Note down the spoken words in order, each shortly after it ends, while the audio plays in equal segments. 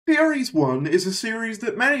Series 1 is a series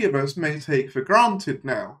that many of us may take for granted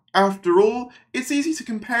now. After all, it's easy to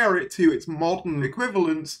compare it to its modern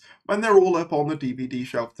equivalents when they're all up on the DVD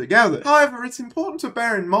shelf together. However, it's important to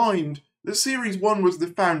bear in mind that Series 1 was the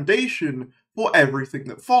foundation for everything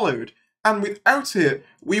that followed, and without it,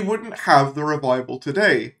 we wouldn't have the revival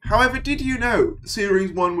today. However, did you know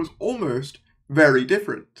Series 1 was almost very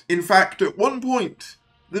different? In fact, at one point,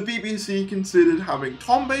 the BBC considered having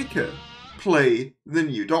Tom Baker play the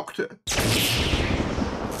new Doctor.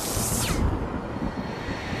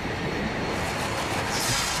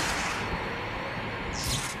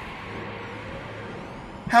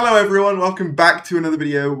 Hello everyone, welcome back to another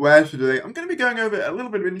video where today I'm going to be going over a little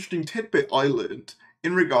bit of an interesting tidbit I learned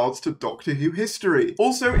in regards to Doctor Who history.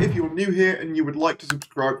 Also, if you're new here and you would like to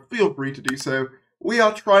subscribe, feel free to do so. We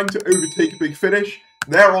are trying to overtake Big Finish.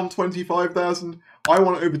 They're on 25,000. I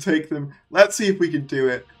want to overtake them. Let's see if we can do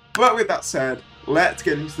it. But with that said, let's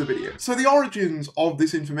get into the video. So the origins of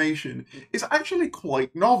this information is actually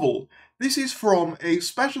quite novel. This is from a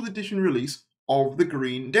special edition release of The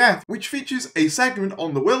Green Death, which features a segment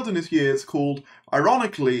on the wilderness years called,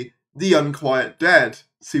 ironically, The Unquiet Dead.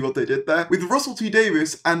 See what they did there? With Russell T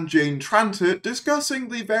Davies and Jane Tranter discussing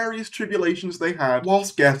the various tribulations they had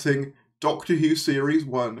whilst getting Doctor Who Series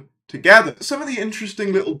 1 together. Some of the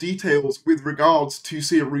interesting little details with regards to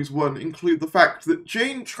Series 1 include the fact that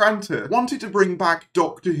Jane Tranter wanted to bring back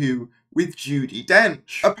Doctor Who with Judi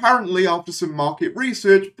Dench. Apparently, after some market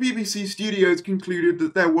research, BBC Studios concluded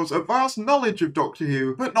that there was a vast knowledge of Doctor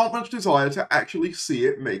Who, but not much desire to actually see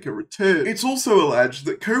it make a return. It's also alleged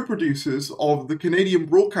that co-producers of the Canadian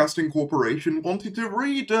Broadcasting Corporation wanted to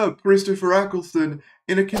redub Christopher Eccleston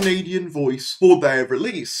in a Canadian voice for their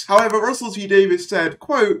release. However, Russell T Davies said,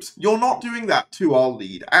 quote, "You're not doing that to our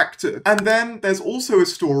lead actor." And then there's also a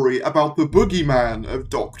story about the boogeyman of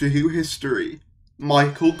Doctor Who history,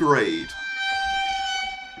 Michael Grade,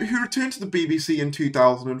 who returned to the BBC in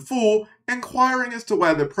 2004, inquiring as to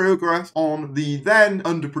whether progress on the then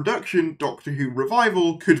under-production Doctor Who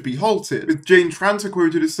revival could be halted, with Jane Tranter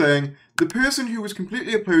quoted as saying, "The person who was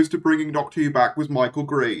completely opposed to bringing Doctor Who back was Michael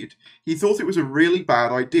Grade. He thought it was a really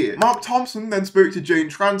bad idea." Mark Thompson then spoke to Jane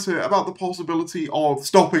Tranter about the possibility of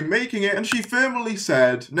stopping making it, and she firmly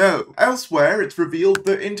said no. Elsewhere, it's revealed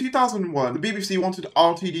that in 2001, the BBC wanted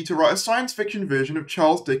RTD to write a science fiction version of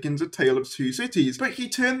Charles Dickens' A Tale of Two Cities, but he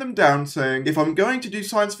turned them down, saying, "If I'm going to do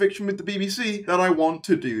science fiction with the BBC, then I want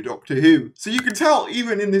to do Doctor Who." So you can tell,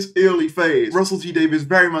 even in this early phase, Russell T Davies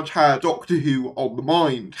very much had Doctor Who on the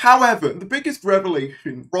mind. However, the biggest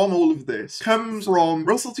revelation from all of this comes from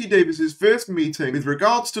Russell T Davies' first meeting with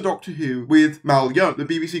regards to Doctor Who with Mal Young, the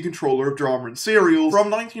BBC controller of drama and serials, from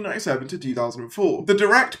 1997 to 2004. The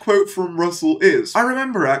direct quote from Russell is, "I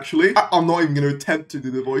remember actually," I'm not even going to attempt to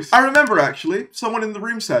do the voice, "I remember actually, someone in the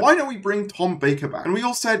room said, 'Why don't we bring Tom Baker back?' And we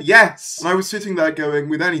all said yes. And I was sitting there going,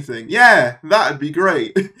 with anything, yeah, that'd be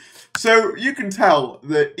great." So you can tell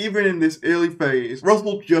that even in this early phase,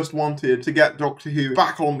 Russell just wanted to get Doctor Who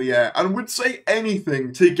back on the air and would say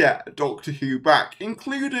anything to get Doctor Who back,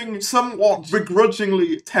 including somewhat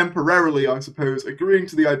begrudgingly, temporarily, I suppose, agreeing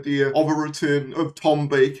to the idea of a return of Tom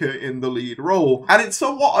Baker in the lead role. And it's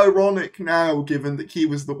somewhat ironic now, given that he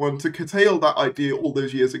was the one to curtail that idea all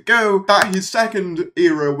those years ago, that his second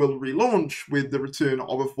era will relaunch with the return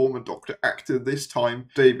of a former Doctor actor, this time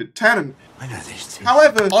David Tennant. I know this too.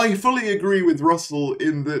 However, I fully agree with Russell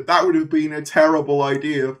in that that would have been a terrible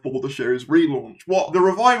idea for the show's relaunch. What the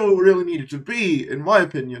revival really needed to be, in my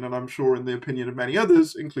opinion, and I'm sure in the opinion of many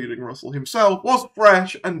others, including Russell himself, was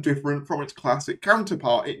fresh and different from its classic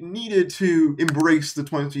counterpart. It needed to embrace the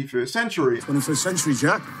 21st century. 21st century,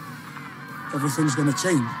 Jack. Everything's gonna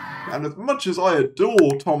change. And as much as I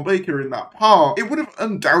adore Tom Baker in that part, it would have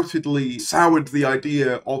undoubtedly soured the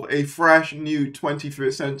idea of a fresh, new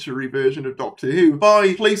 21st century version of Doctor Who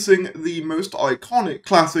by placing the most iconic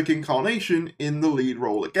classic incarnation in the lead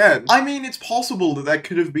role again. I mean, it's possible that there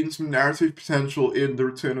could have been some narrative potential in the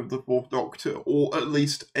return of the Fourth Doctor, or at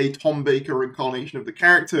least a Tom Baker incarnation of the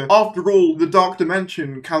character. After all, the Dark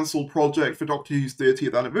Dimension cancelled project for Doctor Who's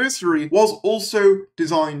 30th anniversary was also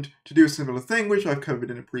designed to do a similar thing, which I've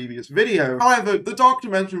covered in a previous video. However, the Dark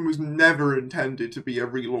Dimension was never intended to be a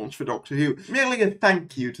relaunch for Doctor Who, merely a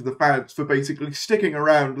thank you to the fans for basically sticking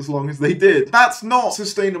around as long as they did. That's not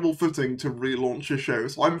sustainable footing to relaunch a show,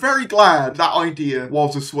 so I'm very glad that idea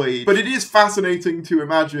was assuaged. But it is fascinating to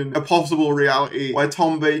imagine a possible reality where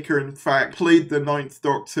Tom Baker in fact played the Ninth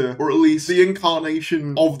Doctor, or at least the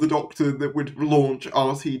incarnation of the Doctor that would launch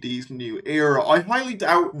RTD's new era. I highly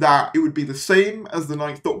doubt that it would be the same as the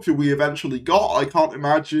Ninth Doctor we eventually got. I can't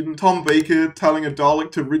imagine imagine Tom Baker telling a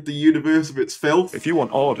Dalek to rid the universe of its filth. If you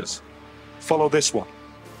want orders, follow this one.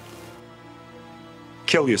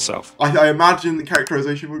 Kill yourself. I imagine the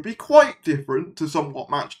characterization would be quite different to somewhat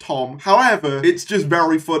match Tom. However, it's just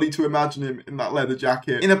very funny to imagine him in that leather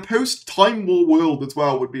jacket. In a post-Time War world as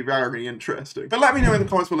well would be very interesting. But let me know in the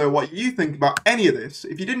comments below what you think about any of this.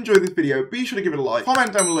 If you did enjoy this video, be sure to give it a like,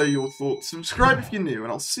 comment down below your thoughts, subscribe if you're new,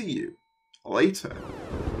 and I'll see you later.